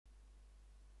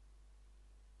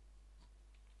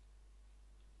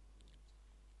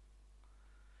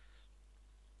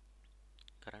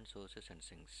Current sources and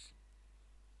sinks.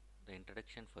 The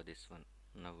introduction for this one.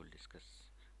 Now we'll discuss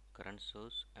current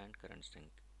source and current sink.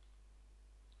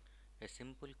 A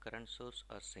simple current source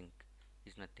or sink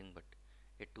is nothing but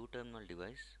a two-terminal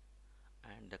device,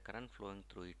 and the current flowing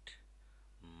through it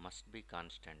must be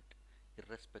constant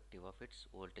irrespective of its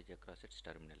voltage across its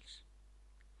terminals.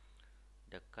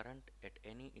 The current at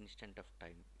any instant of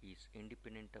time is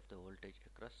independent of the voltage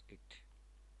across it.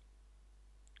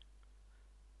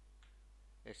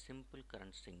 A simple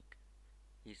current sink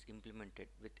is implemented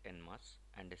with nmos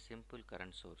and a simple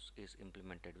current source is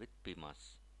implemented with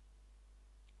pmos.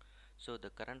 So the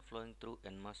current flowing through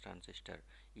nmos transistor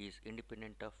is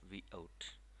independent of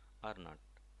Vout or not.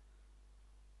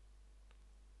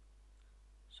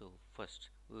 So first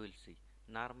we will see,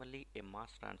 normally a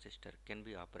MOS transistor can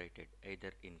be operated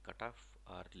either in cutoff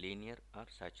or linear or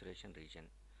saturation region.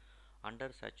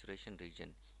 Under saturation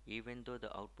region, even though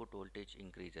the output voltage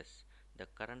increases, the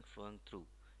current flowing through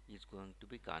is going to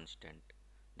be constant.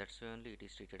 That's why only it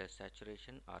is treated as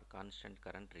saturation or constant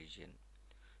current region.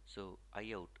 So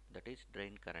Iout, that is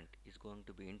drain current, is going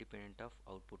to be independent of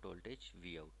output voltage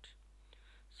Vout.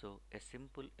 So a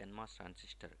simple NMOS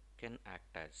transistor can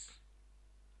act as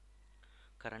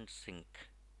current sink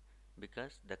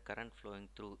because the current flowing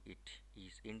through it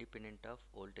is independent of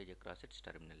voltage across its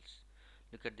terminals.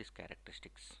 Look at these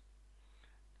characteristics.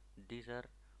 These are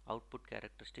output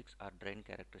characteristics or drain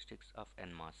characteristics of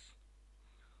NMOS.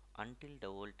 Until the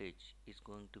voltage is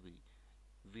going to be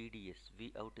VDS,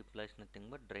 Vout implies nothing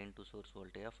but drain to source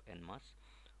voltage of NMOS,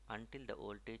 until the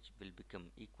voltage will become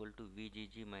equal to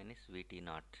VGG minus VT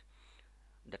naught.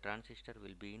 The transistor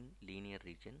will be in linear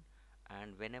region,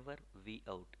 and whenever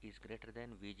Vout is greater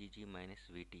than VGG minus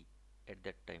VT, at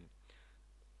that time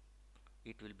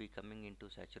it will be coming into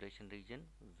saturation region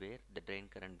where the drain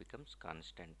current becomes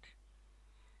constant.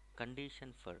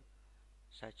 Condition for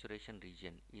saturation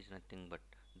region is nothing but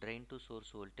drain to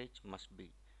source voltage must be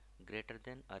greater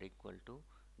than or equal to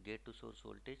gate to source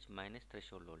voltage minus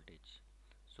threshold voltage.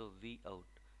 So Vout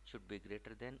should be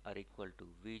greater than or equal to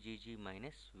VGG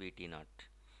minus VT naught.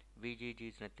 VGG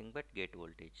is nothing but gate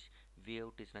voltage,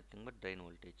 Vout is nothing but drain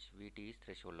voltage, VT is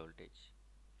threshold voltage.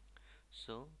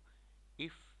 So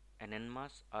if an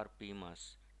NMOS or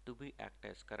PMOS to be act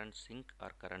as current sink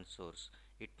or current source,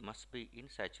 it must be in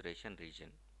saturation region,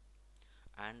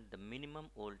 and the minimum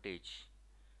voltage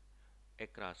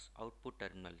across output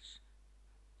terminals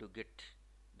to get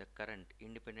the current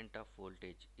independent of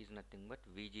voltage is nothing but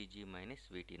VGG minus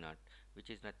VT naught, which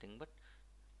is nothing but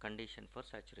condition for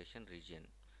saturation region.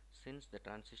 Since the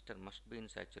transistor must be in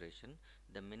saturation,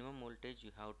 the minimum voltage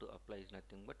you have to apply is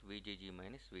nothing but VGG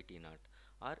minus VT naught,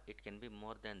 or it can be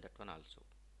more than that one also.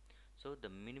 So the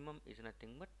minimum is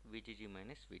nothing but VGG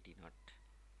minus VT naught.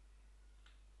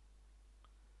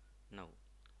 Now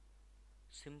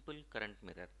simple current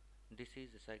mirror. This is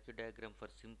a circuit diagram for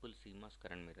simple CMOS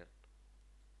current mirror,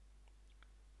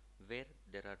 where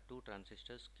there are two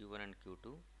transistors Q1 and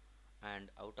Q2, and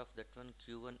out of that one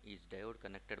Q1 is diode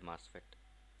connected MOSFET.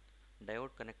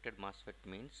 Diode connected MOSFET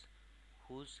means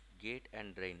whose gate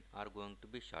and drain are going to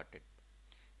be shorted.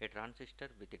 A transistor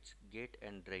with its gate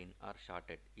and drain are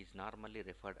shorted is normally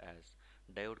referred as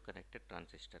diode connected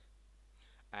transistor,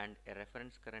 and a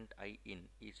reference current I in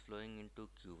is flowing into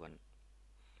Q1,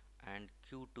 and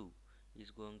Q2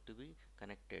 is going to be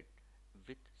connected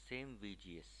with same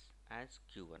VGS as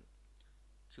Q1.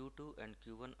 Q2 and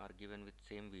Q1 are given with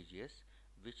same VGS,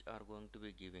 which are going to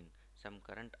be giving some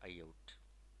current I out.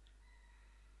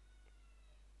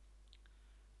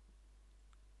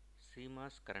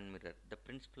 CMOS current mirror. The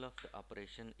principle of the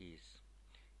operation is,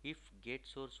 if gate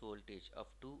source voltage of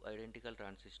two identical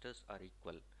transistors are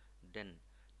equal, then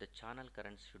the channel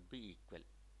currents should be equal.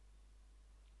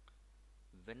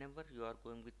 Whenever you are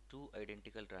going with two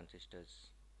identical transistors,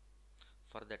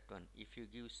 for that one, if you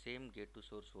give same gate to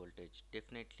source voltage,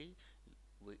 definitely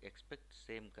we expect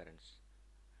same currents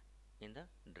in the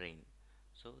drain.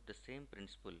 So the same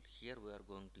principle here we are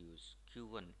going to use.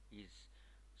 Q1 is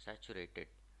saturated,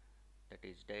 that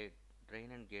is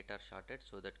drain and gate are shorted,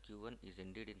 so that Q1 is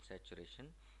indeed in saturation,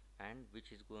 and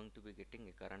which is going to be getting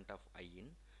a current of I in,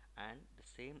 and the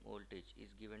same voltage is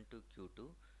given to Q2.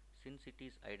 Since it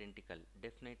is identical,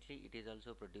 definitely it is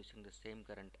also producing the same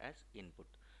current as input.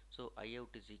 So I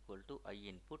out is equal to I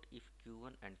input if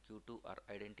Q1 and Q2 are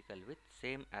identical with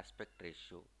same aspect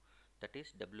ratio, that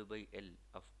is W by L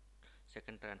of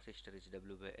second transistor is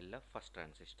W by L of first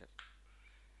transistor.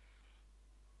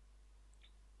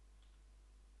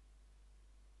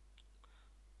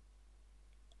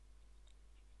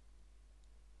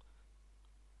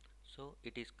 So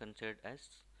it is considered as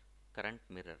current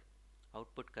mirror.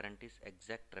 Output current is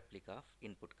exact replica of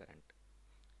input current.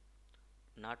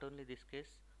 Not only this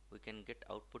case, we can get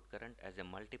output current as a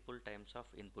multiple times of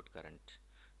input current.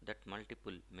 That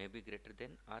multiple may be greater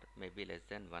than or may be less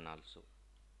than 1 also.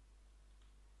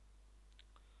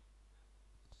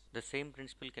 The same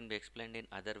principle can be explained in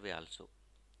other way also.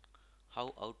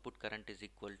 How output current is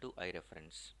equal to I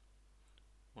reference.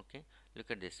 Okay,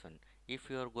 look at this one. If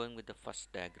you are going with the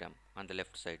first diagram on the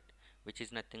left side, which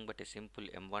is nothing but a simple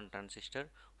M1 transistor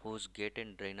whose gate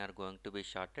and drain are going to be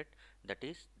shorted, that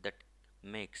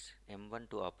makes M1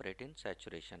 to operate in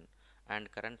saturation,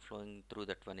 and current flowing through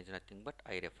that one is nothing but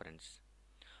I reference.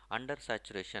 Under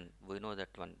saturation, we know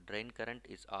that one drain current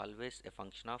is always a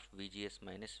function of VGS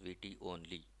minus VT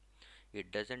only.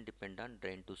 It doesn't depend on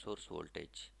drain to source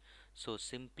voltage. So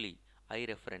simply I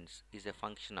reference is a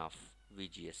function of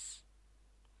VGS.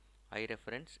 I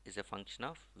reference is a function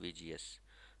of VGS.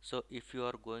 So if you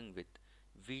are going with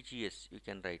VGS, you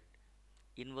can write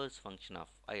inverse function of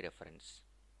I reference.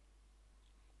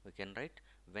 We can write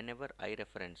whenever I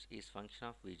reference is function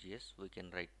of VGS, we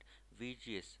can write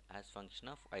VGS as function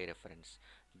of I reference.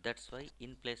 That's why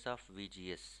in place of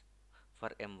VGS for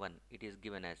M1 it is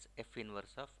given as F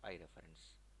inverse of I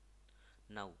reference.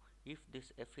 Now if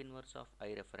this F inverse of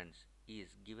I reference is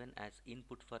given as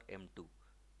input for M2,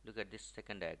 look at this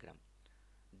second diagram.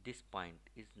 This point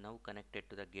is now connected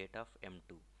to the gate of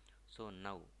M2. So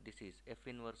now this is F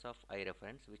inverse of I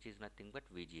reference, which is nothing but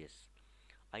VGS.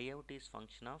 I out is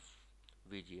function of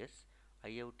VGS.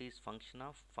 I out is function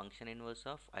of function inverse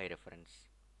of I reference.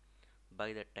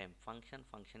 By that time function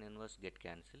inverse get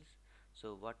cancels.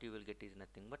 So what you will get is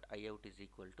nothing but I out is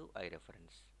equal to I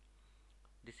reference.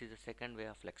 This is the second way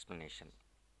of explanation.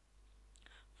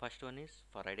 First one is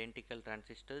for identical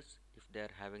transistors, if they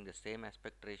are having the same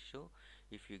aspect ratio,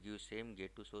 if you give same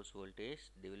gate to source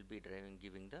voltage, they will be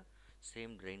giving the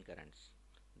same drain currents.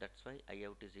 That's why I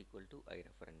out is equal to I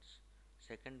reference.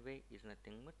 Second way is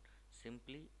nothing but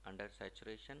simply under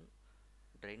saturation,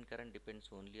 drain current depends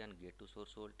only on gate to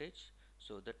source voltage,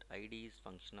 so that ID is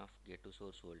function of gate to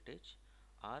source voltage,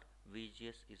 or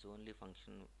VGS is only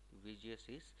function, VGS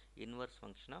is inverse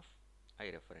function of I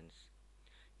reference.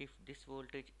 If this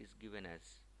voltage is given as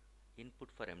input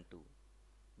for M2,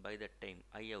 by that time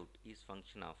I out is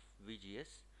function of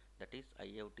VGS, that is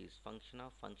I out is function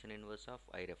of function inverse of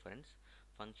I reference.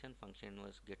 Function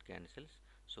inverse get cancels,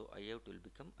 so I out will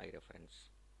become I reference.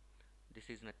 This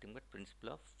is nothing but principle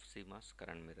of CMOS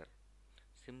current mirror.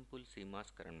 Simple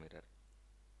CMOS current mirror.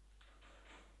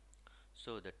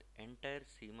 So that entire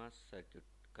CMOS circuit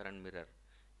current mirror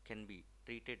can be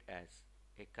treated as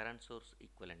a current source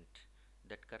equivalent.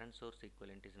 That current source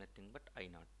equivalent is nothing but I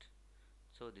naught.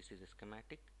 So this is a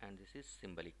schematic and this is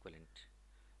symbol equivalent.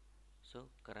 So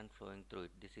current flowing through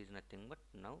it, this is nothing but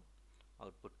now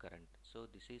output current. So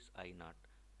this is I naught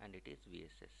and it is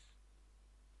VSS.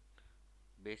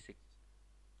 Basic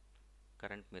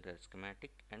current mirror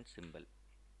schematic and symbol.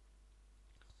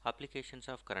 Applications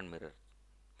of current mirror,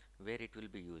 where it will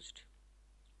be used.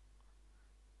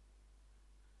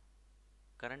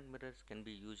 Current mirrors can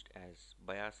be used as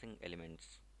biasing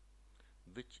elements,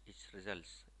 which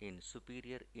results in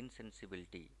superior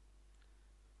insensibility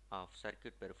of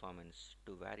circuit performance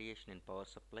to variation in power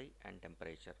supply and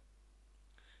temperature.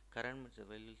 Current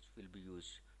mirrors will be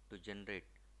used to generate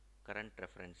current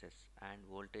references and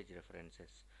voltage references,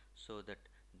 so that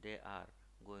they are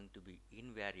going to be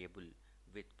invariable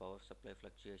with power supply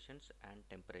fluctuations and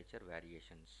temperature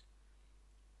variations,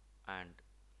 and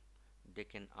they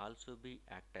can also be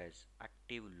act as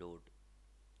active load.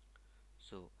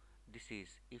 So this is,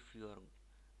 if you are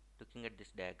looking at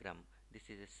this diagram, this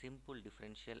is a simple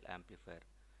differential amplifier.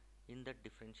 In that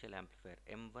differential amplifier,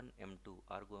 M1 M2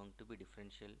 are going to be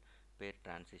differential pair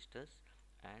transistors,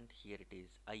 and here it is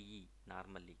IE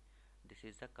normally. This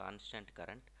is the constant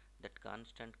current. That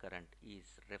constant current is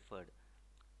referred,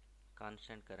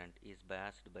 constant current is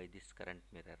biased by this current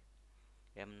mirror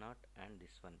M0 and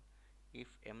this one. If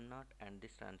M0 and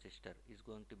this transistor is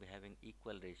going to be having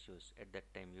equal ratios, at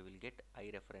that time you will get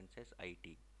I reference as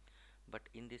IT. But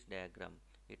in this diagram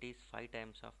it is 5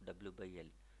 times of W by L,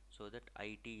 so that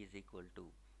IT is equal to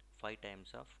 5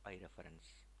 times of I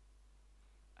reference.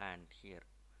 And here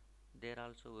there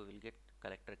also we will get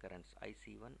collector currents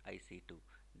IC1, IC2.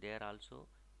 They are also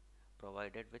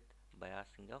provided with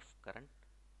biasing of current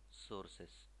sources.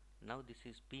 Now this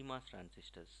is PMOS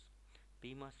transistors.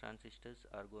 PMOS transistors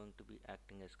are going to be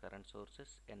acting as current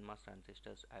sources. NMOS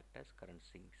transistors act as current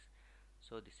sinks.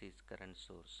 So this is current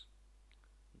source.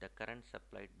 The current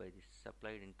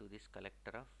supplied into this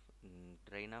collector of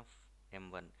drain of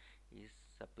M1 is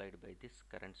supplied by this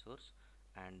current source,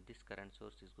 and this current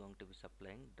source is going to be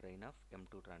supplying drain of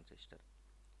M2 transistor.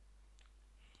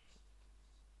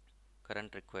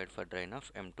 Current required for drain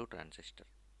of M2 transistor.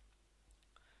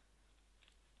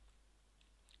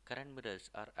 Current mirrors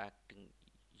are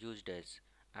used as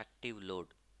active load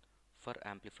for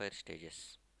amplifier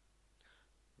stages.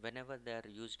 Whenever they are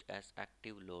used as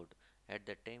active load at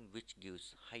the time, which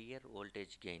gives higher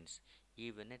voltage gains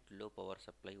even at low power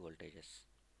supply voltages,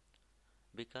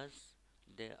 because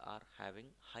they are having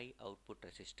high output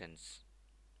resistance.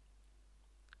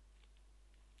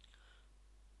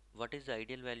 What is the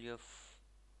ideal value of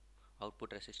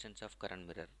output resistance of current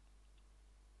mirror?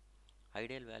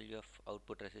 Ideal value of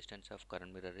output resistance of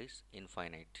current mirror is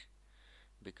infinite,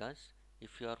 because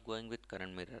if you are going with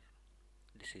current mirror,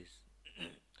 this is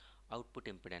output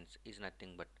impedance is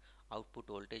nothing but output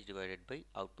voltage divided by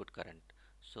output current.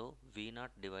 So V0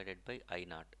 divided by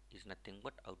I0 is nothing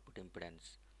but output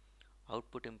impedance.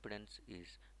 Output impedance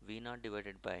is V0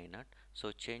 divided by I0.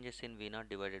 So changes in V0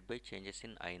 divided by changes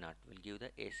in I0 will give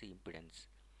the AC impedance.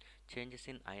 Changes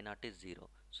in I0 is 0.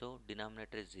 So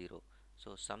denominator is 0.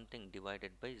 So something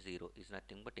divided by 0 is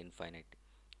nothing but infinite.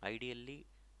 Ideally,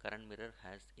 current mirror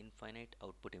has infinite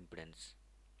output impedance,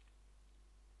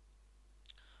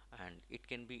 and it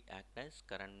can be act as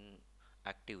current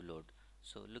active load.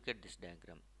 So look at this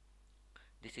diagram.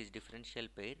 This is differential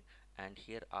pair, and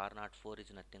here R04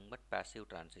 is nothing but passive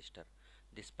transistor.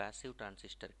 This passive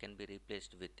transistor can be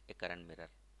replaced with a current mirror.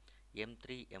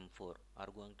 M3, M4 are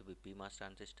going to be PMOS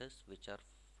transistors, which are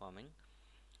forming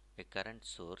a current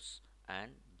source,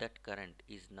 and that current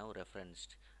is now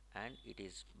referenced and it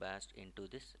is passed into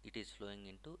this, it is flowing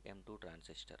into M2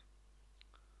 transistor.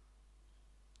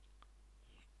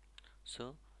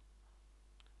 So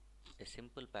a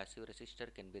simple passive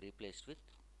resistor can be replaced with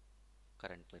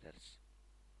current mirrors.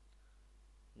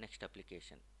 Next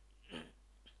application.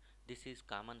 This is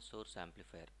common source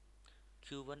amplifier.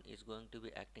 Q1 is going to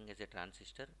be acting as a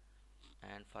transistor,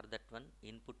 and for that one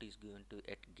input is given to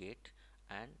at gate,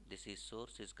 and this is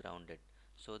source is grounded,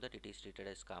 so that it is treated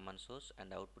as common source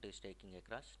and output is taking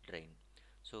across drain.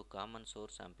 So common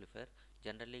source amplifier,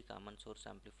 generally common source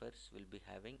amplifiers will be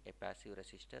having a passive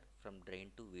resistor from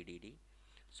drain to VDD,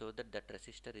 so that that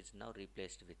resistor is now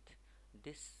replaced with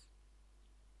this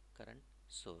current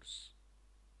source.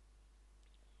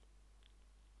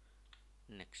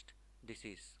 Next, this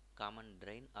is common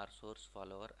drain or source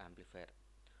follower amplifier.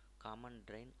 Common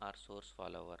drain or source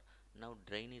follower. Now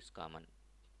drain is common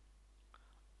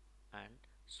and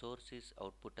source is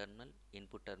output terminal,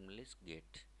 input terminal is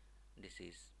gate. This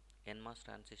is nmos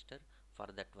transistor. For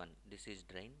that one, this is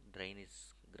drain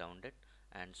is grounded,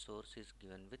 and source is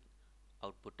given with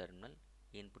output terminal,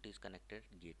 input is connected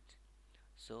gate.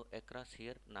 So across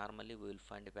here normally we will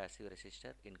find a passive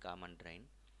resistor in common drain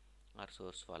or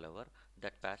source follower.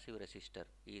 That passive resistor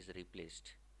is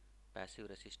replaced. Passive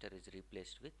resistor is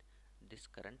replaced with this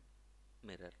current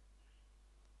mirror.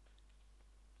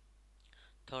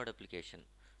 Third application.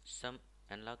 Some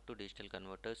analog to digital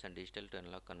converters and digital to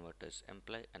analog converters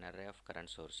employ an array of current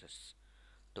sources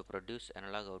to produce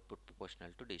analog output proportional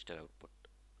to digital output.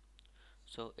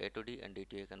 So A to D and D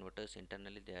to A converters,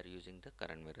 internally they are using the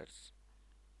current mirrors.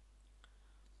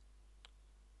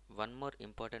 One more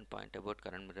important point about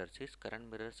current mirrors is current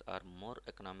mirrors are more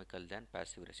economical than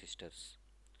passive resistors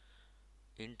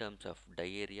in terms of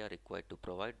die area required to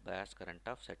provide bias current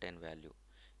of certain value.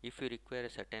 If you require a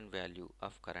certain value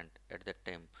of current at that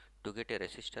time, to get a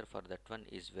resistor for that one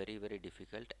is very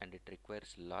difficult, and it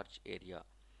requires large area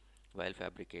while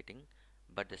fabricating,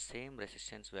 but the same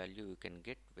resistance value you can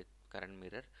get with current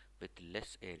mirror with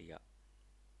less area.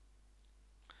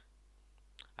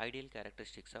 Ideal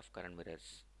characteristics of current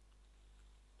mirrors.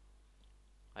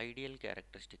 Ideal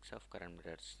characteristics of current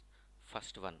mirrors.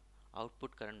 First one,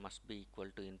 output current must be equal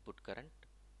to input current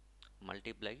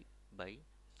multiplied by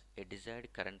a desired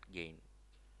current gain.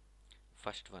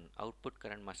 First one, output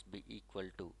current must be equal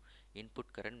to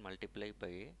input current multiplied by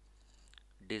a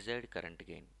desired current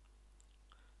gain.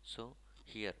 So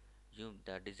here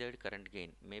the desired current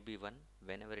gain may be 1.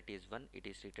 Whenever it is 1, it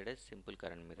is treated as simple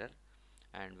current mirror,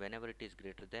 and whenever it is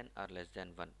greater than or less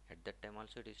than 1, at that time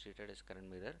also it is treated as current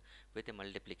mirror with a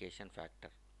multiplication factor.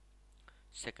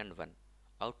 Second one,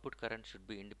 output current should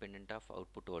be independent of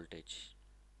output voltage.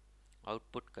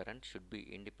 Output current should be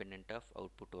independent of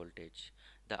output voltage.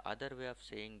 The other way of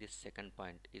saying this second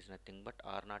point is nothing but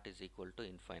R0 is equal to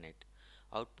infinite.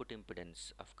 Output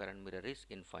impedance of current mirror is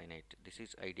infinite. This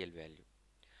is ideal value.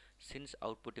 Since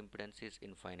output impedance is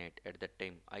infinite, at that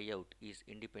time I out is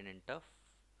independent of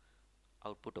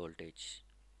output voltage.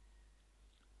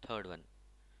 Third one,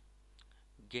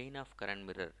 Gain of current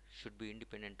mirror should be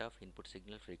independent of input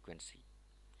signal frequency.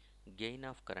 Gain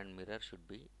of current mirror should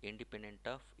be independent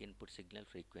of input signal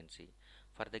frequency.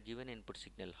 For the given input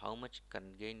signal, how much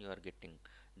current gain you are getting,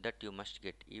 that you must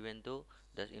get even though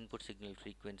the input signal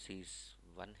frequency is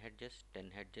 1 Hz,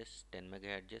 10 Hz, 10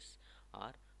 MHz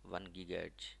or 1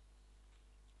 GHz.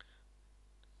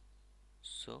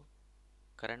 So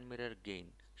current mirror gain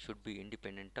should be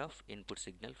independent of input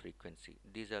signal frequency.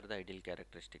 These are the ideal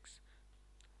characteristics.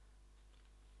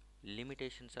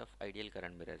 Limitations of ideal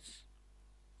current mirrors.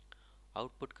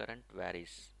 Output current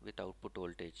varies with output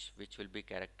voltage, which will be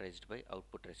characterized by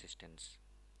output resistance.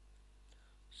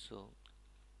 So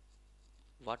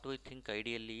what we think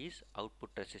ideally is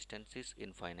output resistance is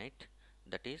infinite,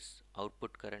 that is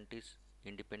output current is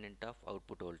independent of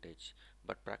output voltage,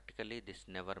 but practically this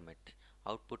never met.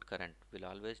 Output current will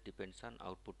always depends on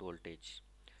output voltage,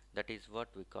 that is what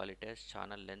we call it as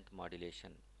channel length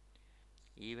modulation.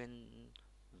 Even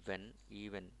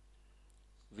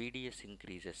VDS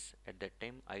increases, at that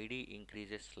time ID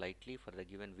increases slightly for the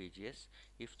given VGS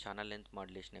if channel length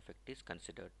modulation effect is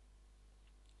considered,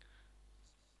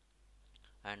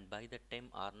 and by that time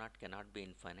R naught cannot be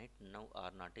infinite, now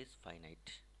R naught is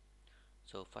finite.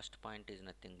 So first point is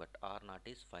nothing but R naught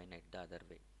is finite the other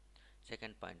way.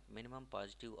 Second point, minimum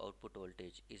positive output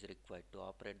voltage is required to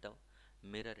operate the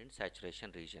mirror in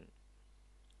saturation region.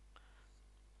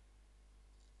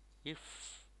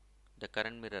 If the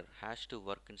current mirror has to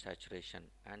work in saturation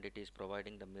and it is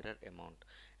providing the mirror amount,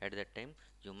 at that time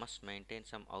you must maintain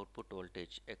some output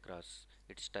voltage across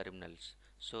its terminals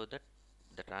so that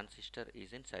the transistor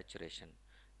is in saturation.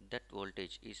 That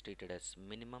voltage is treated as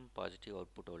minimum positive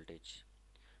output voltage.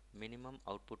 Minimum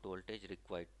output voltage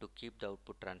required to keep the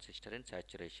output transistor in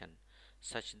saturation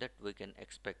such that we can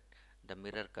expect the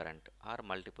mirror current or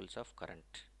multiples of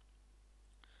current.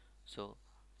 So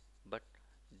but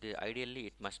the ideally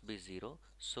it must be 0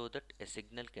 so that a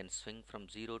signal can swing from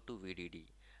 0 to VDD,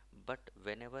 but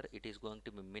whenever it is going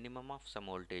to be minimum of some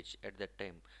voltage, at that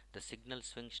time the signal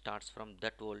swing starts from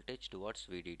that voltage towards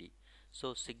VDD,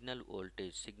 so signal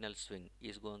swing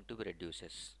is going to be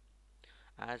reduces.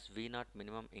 As V naught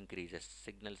minimum increases,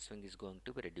 signal swing is going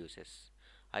to be reduces.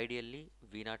 Ideally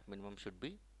V naught minimum should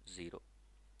be 0.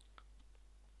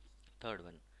 Third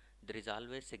one, there is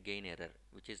always a gain error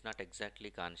which is not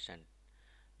exactly constant,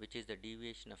 which is the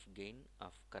deviation of gain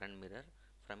of current mirror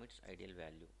from its ideal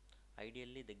value.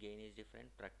 Ideally the gain is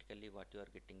different, practically what you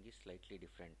are getting is slightly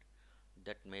different.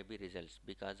 That may be results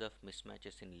because of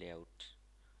mismatches in layout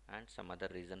and some other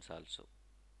reasons also.